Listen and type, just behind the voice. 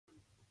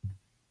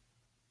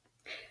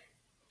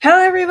Hello,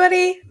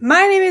 everybody.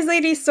 My name is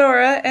Lady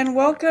Sora, and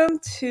welcome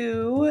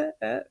to.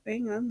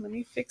 Hang on, let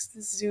me fix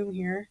the zoom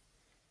here.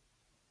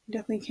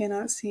 Definitely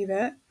cannot see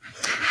that.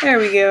 There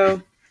we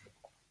go.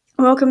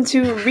 Welcome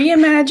to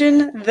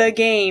Reimagine the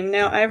Game.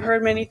 Now, I've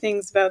heard many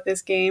things about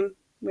this game,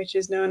 which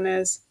is known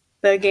as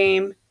the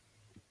game.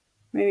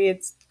 Maybe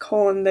it's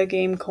the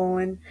game.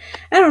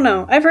 I don't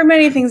know. I've heard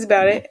many things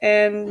about it,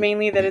 and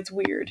mainly that it's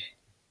weird.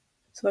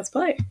 So let's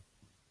play.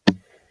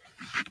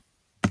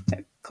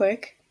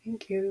 Click.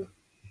 Thank you.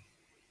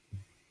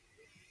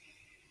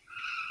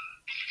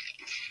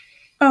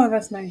 Oh,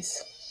 that's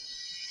nice.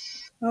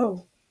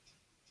 Oh.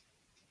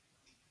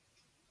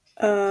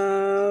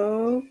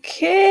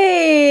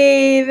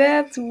 Okay,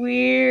 that's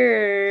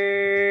weird.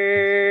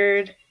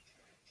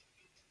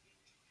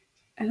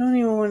 I don't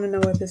even want to know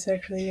what this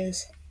actually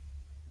is.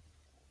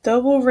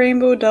 Double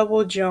rainbow,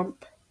 double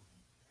jump.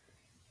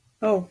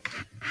 Oh.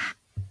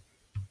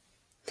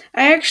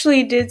 I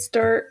actually did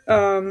start,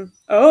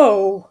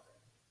 oh.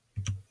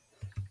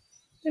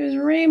 There's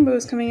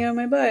rainbows coming out of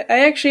my butt.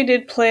 I actually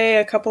did play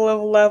a couple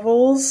of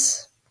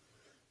levels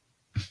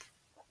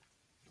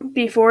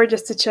before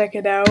just to check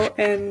it out,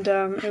 and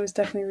it was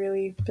definitely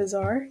really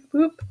bizarre.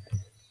 Boop,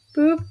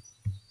 boop.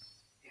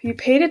 If you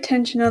paid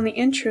attention on the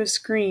intro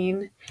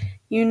screen,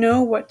 you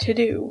know what to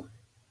do.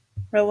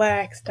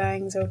 Relax,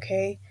 dying's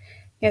okay.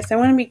 Yes, I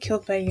want to be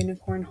killed by a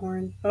unicorn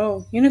horn.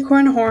 Oh,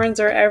 unicorn horns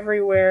are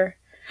everywhere.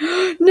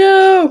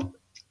 No!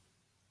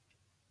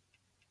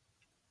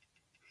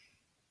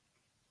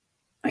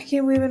 I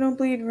can't believe I don't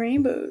bleed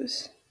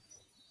rainbows.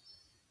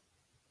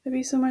 That'd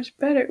be so much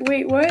better.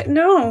 Wait, what?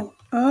 No!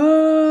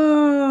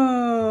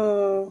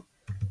 Oh!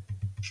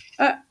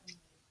 I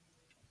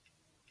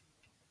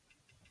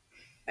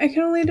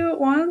can only do it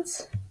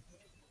once?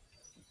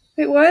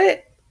 Wait,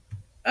 what?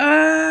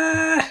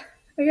 I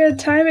gotta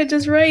time it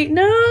just right.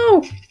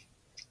 No!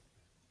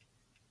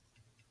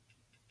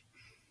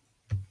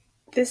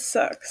 This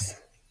sucks.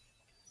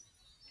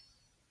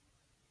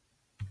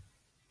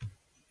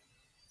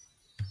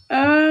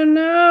 Oh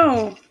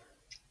no!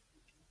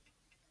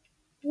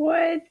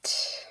 What?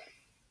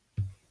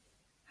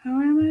 How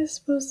am I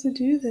supposed to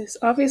do this?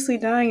 Obviously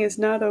dying is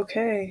not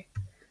okay.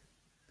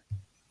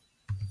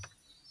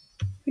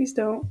 Please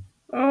don't.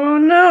 Oh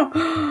no!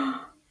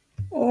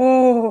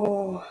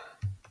 Oh!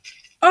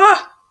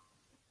 Ah!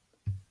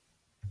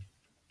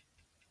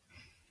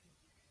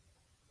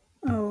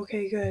 Oh,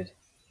 okay, good.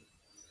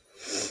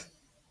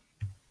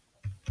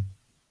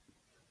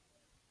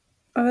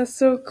 Oh, that's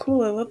so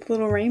cool. I love the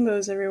little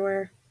rainbows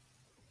everywhere.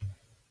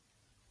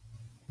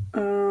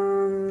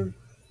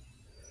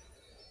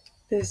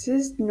 This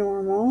is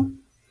normal.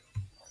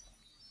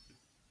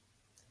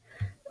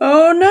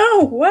 Oh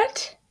no!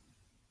 What?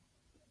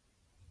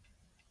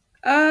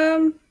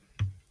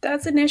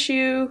 That's an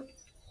issue.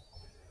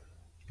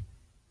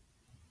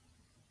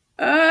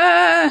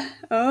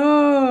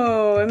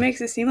 Oh, it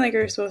makes it seem like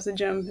you're supposed to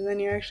jump, and then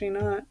you're actually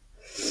not.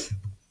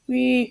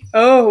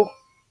 Oh.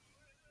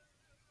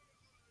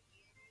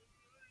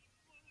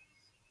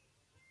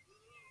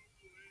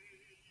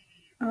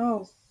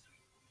 Oh.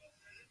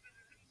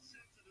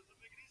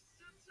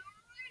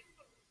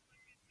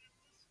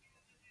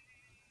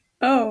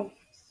 Oh.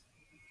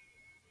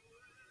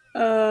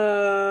 Um.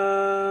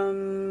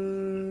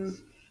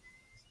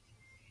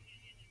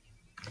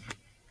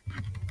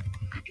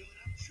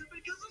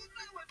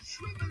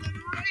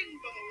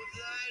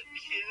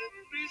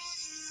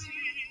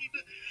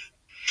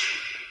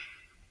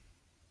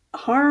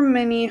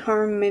 Harmony,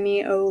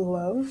 harmony, oh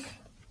love.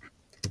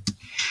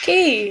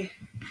 Okay.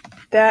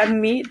 That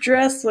meat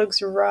dress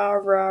looks rah,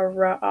 rah,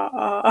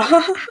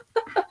 rah.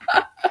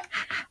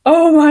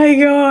 Oh my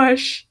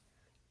gosh.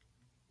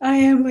 I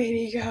am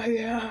Lady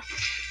Gaga.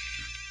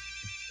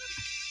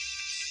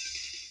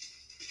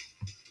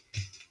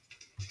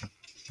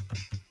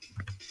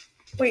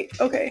 Wait,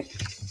 okay.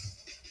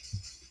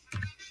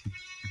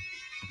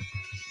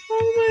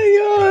 Oh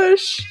my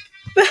gosh.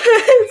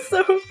 That is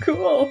so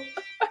cool.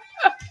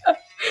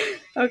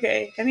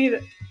 Okay,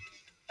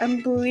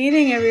 I'm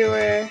bleeding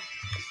everywhere.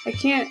 I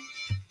can't.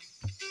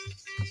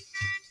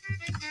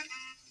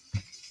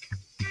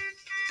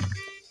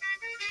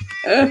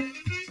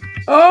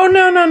 Oh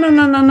no no no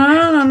no no no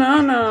no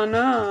no no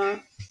no.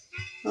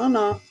 Oh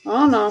no,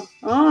 oh no,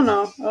 oh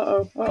no,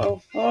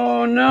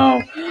 oh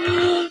no.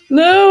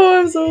 No,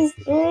 I'm so,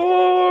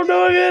 oh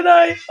no, I'm gonna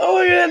die.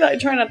 Oh, I'm gonna die.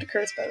 Try not to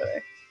curse, by the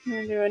way. I'm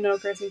gonna do a no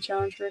cursing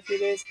challenge for a few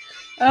days.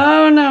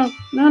 Oh no,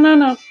 no, no,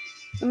 no.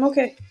 I'm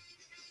okay.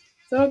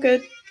 It's all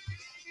good.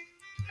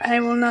 I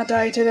will not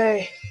die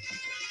today.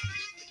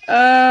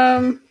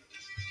 Does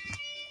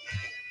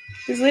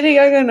Lady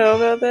Gaga know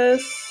about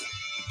this?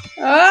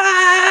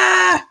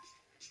 Ah!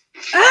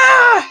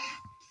 Ah!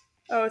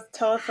 Oh, it's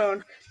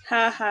telephone.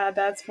 Haha,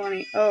 that's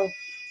funny. Oh.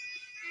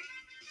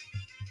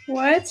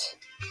 What?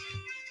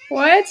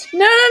 What? No,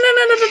 no, no,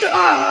 no, no, no, no.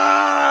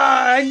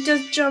 Ah! I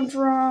just jumped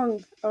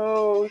wrong.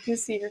 Oh, you can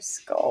see your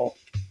skull.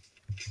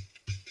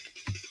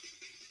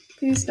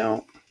 Please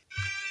don't.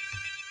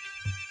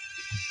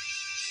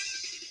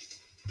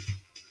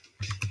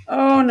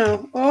 Oh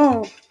no.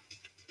 Oh.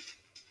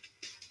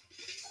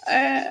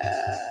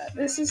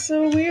 This is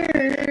so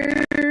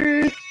weird.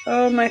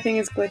 Oh, my thing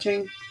is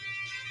glitching.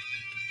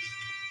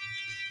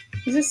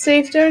 Is it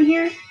safe down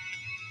here?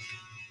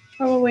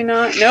 Probably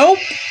not. Nope.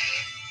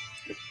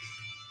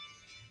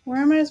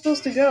 Where am I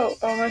supposed to go?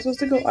 Oh, am I supposed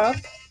to go up?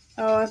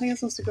 Oh, I think I'm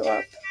supposed to go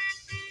up.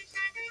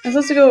 I'm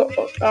supposed to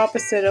go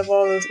opposite of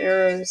all those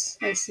arrows.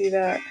 I see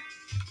that.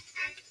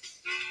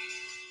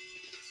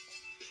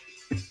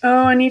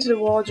 Oh, I need to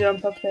wall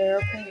jump up there.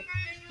 Okay.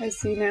 I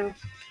see now.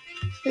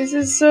 This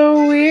is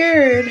so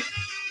weird.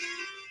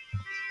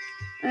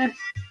 Eh,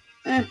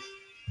 eh,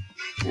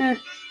 eh.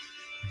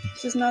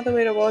 This is not the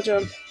way to wall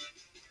jump.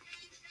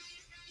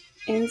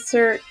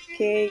 Insert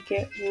gay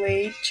get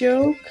laid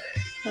joke.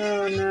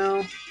 Oh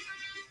no.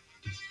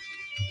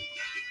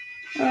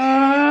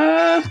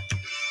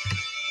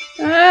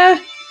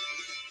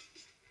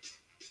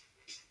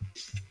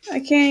 I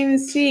can't even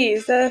see.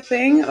 Is that a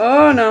thing?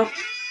 Oh no.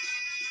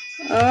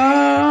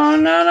 Oh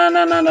no no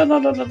no no no no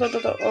no no no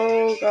no.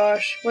 Oh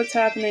gosh, what's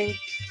happening?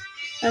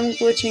 I'm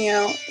glitching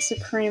out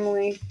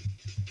supremely.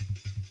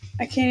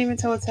 I can't even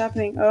tell what's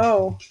happening.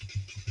 Oh.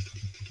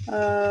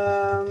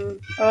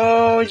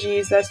 Oh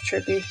geez, that's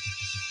trippy.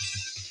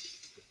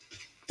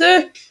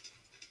 Duh.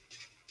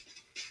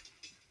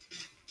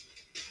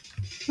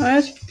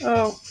 What?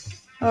 Oh.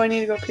 Oh, I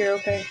need to go up here.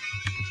 Okay.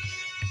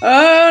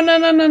 Oh no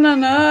no no no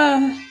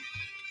no.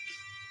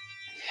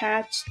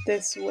 Hatch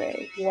this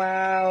way.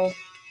 Wow.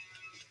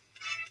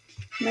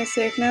 Am I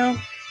safe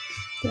now?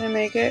 Did I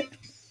make it?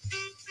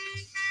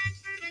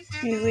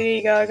 Is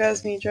Lady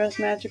Gaga's meat dress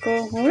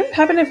magical? What would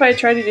happen if I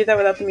tried to do that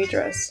without the meat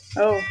dress?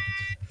 Oh.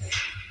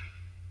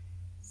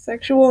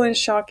 Sexual and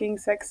shocking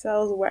sex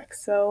cells,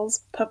 wax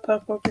cells, puff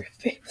puff over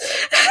face.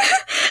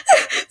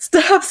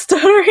 Stop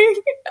stuttering.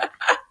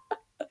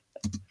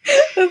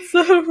 That's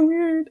so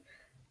weird.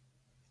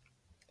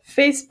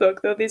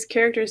 Facebook, though these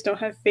characters don't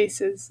have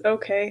faces.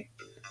 Okay.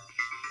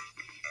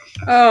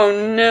 Oh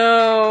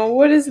no.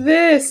 What is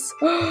this?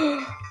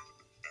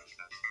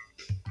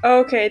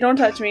 Okay, don't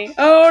touch me.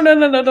 Oh no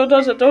no no!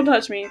 Don't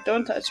touch me!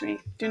 Don't touch me!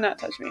 Do not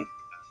touch me!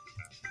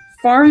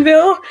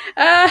 Farmville?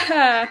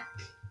 Ah!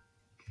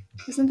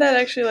 Isn't that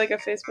actually like a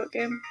Facebook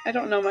game? I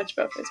don't know much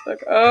about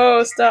Facebook.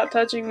 Oh, stop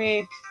touching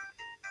me!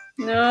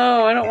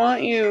 No, I don't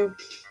want you.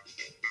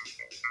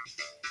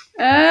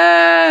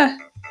 Ah!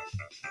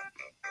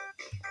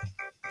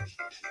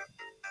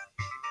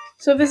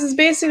 So this is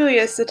basically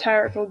a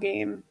satirical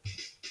game.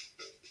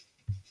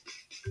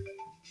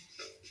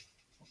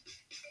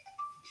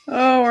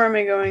 Oh, where am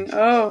I going?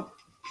 Oh.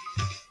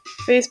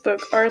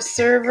 Facebook, our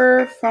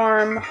server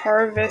farm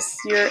harvests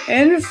your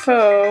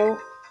info.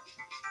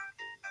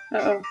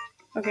 Uh-oh.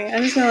 Okay,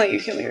 I'm just gonna let you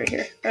kill me right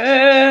here.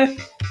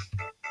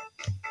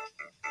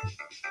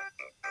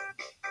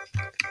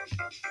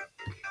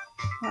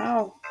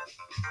 Wow.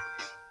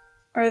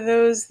 Are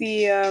those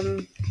the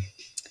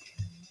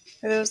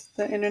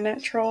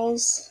internet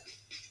trolls?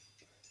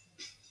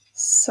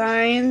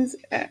 Sign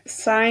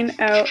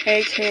out,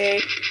 aka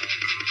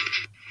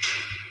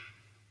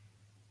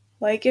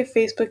like if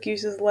Facebook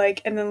uses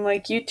like, and then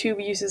like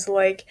YouTube uses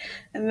like,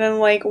 and then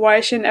like why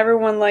shouldn't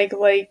everyone like a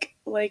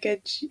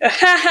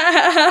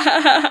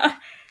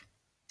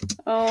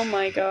oh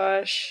my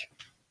gosh.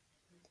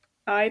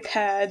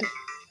 iPad.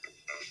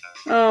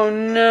 Oh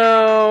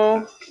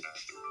no.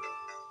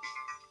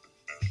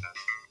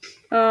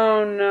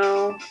 Oh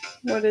no.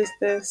 What is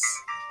this?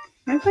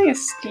 Am I playing a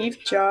Steve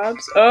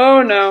Jobs?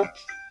 Oh no.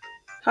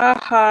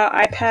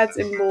 Haha, iPads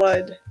in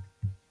blood.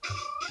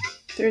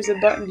 There's a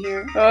button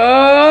here.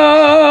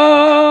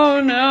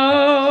 Oh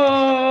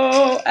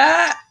no!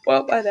 Ah!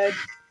 Well, I died.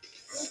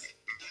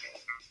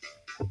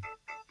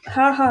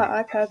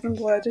 Haha, iPads in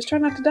blood. Just try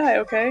not to die,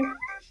 okay?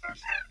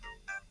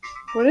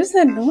 What is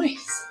that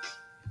noise?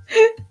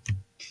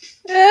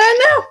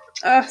 No!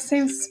 Ah,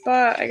 same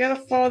spot. I gotta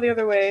fall the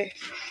other way.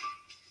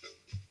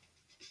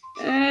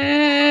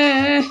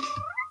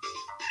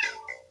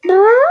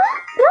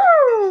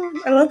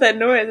 I love that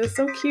noise. It's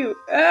so cute.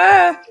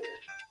 Ah!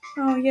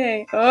 Oh,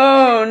 yay.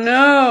 Oh,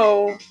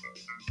 no.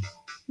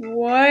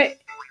 What?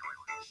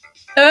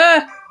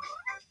 Ah!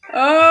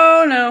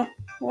 Oh, no.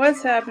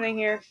 What's happening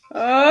here?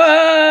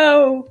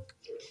 Oh!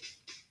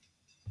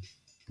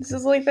 This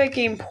is like that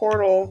game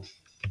Portal.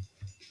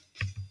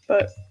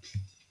 But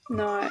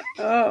not.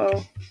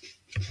 Uh-oh.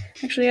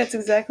 Actually, that's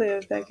exactly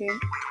like that game.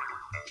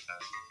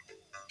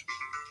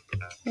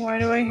 Why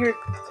do I hear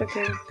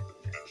clicking?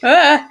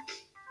 Ah!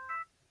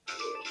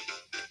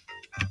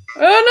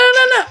 Oh,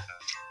 no!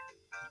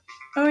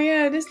 Oh,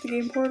 yeah, it is the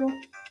game Portal.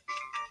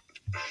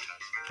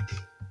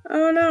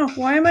 Oh, no.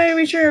 Why am I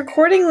reaching a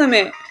recording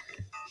limit?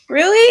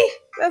 Really?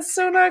 That's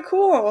so not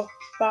cool.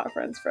 Bot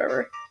friends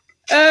forever.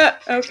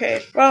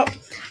 Okay. Well,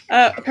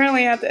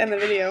 apparently I have to end the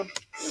video.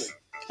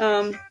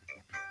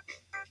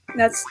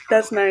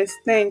 That's nice.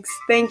 Thanks.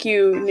 Thank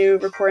you, new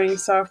recording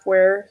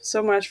software,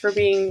 so much for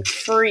being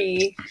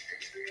free.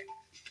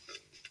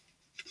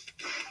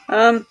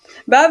 Bye,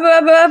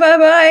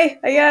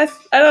 I guess.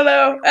 I don't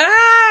know.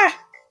 Ah!